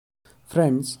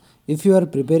Friends, if you are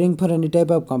preparing for any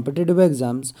type of competitive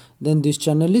exams, then this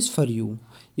channel is for you.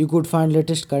 You could find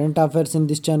latest current affairs in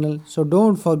this channel, so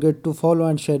don't forget to follow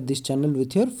and share this channel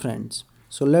with your friends.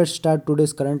 So let's start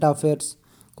today's current affairs.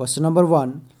 Question number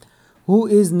 1. Who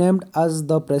is named as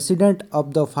the president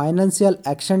of the Financial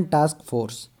Action Task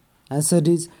Force? Answer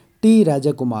is T.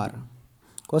 Rajakumar.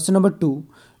 Question number 2.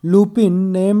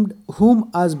 Lupin named whom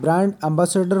as brand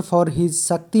ambassador for his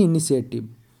Shakti initiative?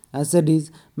 Answer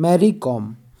is Mary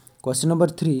Kom. Question number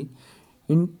 3.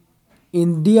 In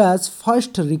India's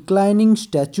first reclining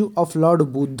statue of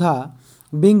Lord Buddha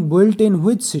being built in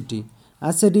which city?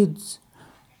 Answer is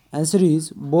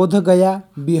Bodh Gaya,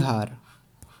 Bihar.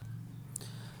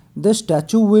 The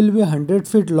statue will be 100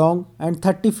 feet long and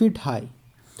 30 feet high.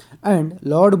 And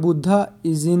Lord Buddha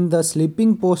is in the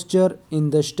sleeping posture in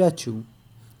the statue.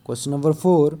 Question number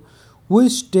 4.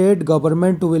 Which state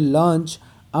government will launch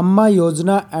Amma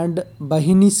Yojana and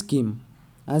Bahini scheme?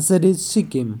 Answer is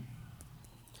Sikkim.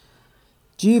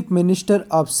 Chief Minister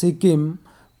of Sikkim,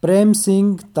 Prem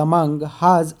Singh Tamang,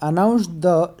 has announced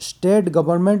the state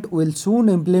government will soon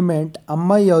implement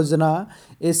Amma Yojana,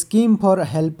 a scheme for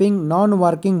helping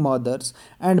non-working mothers,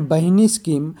 and Bahini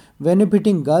scheme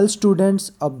benefiting girl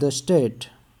students of the state.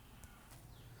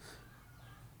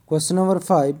 Question number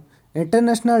 5.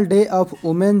 International Day of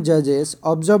Women Judges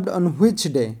observed on which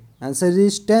day? Answer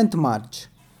is 10th March.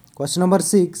 Question number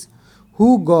 6.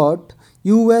 Who got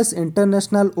US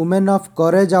International Women of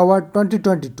Courage Award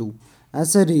 2022?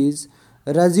 Answer is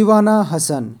Rajivana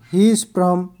Hassan. He is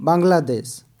from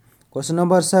Bangladesh. Question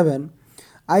number 7.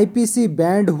 IPC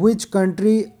banned which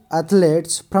country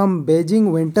athletes from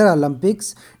Beijing Winter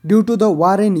Olympics due to the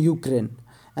war in Ukraine?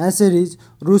 Answer is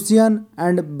Russian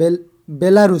and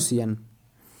Belarusian.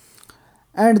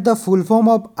 And the full form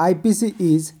of IPC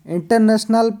is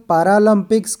International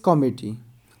Paralympics Committee.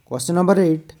 Question number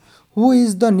 8. Who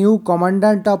is the new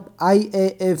commandant of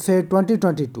IAFA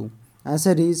 2022?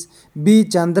 Answer is B.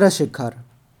 Chandrasekhar.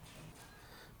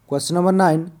 Question number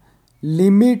 9.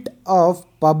 Limit of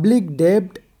public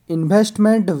debt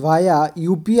investment via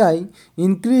UPI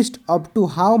increased up to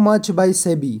how much by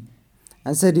SEBI?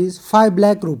 Answer is 5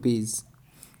 lakh rupees.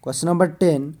 Question number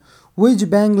 10. Which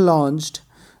bank launched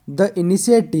the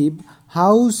initiative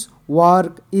House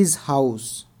Work is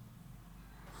House?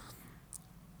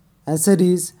 Answer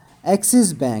is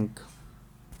Axis Bank.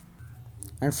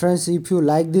 And friends, if you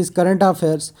like these current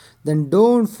affairs, then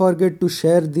don't forget to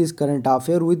share this current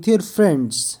affair with your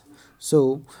friends.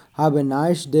 So have a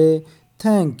nice day.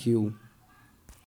 Thank you.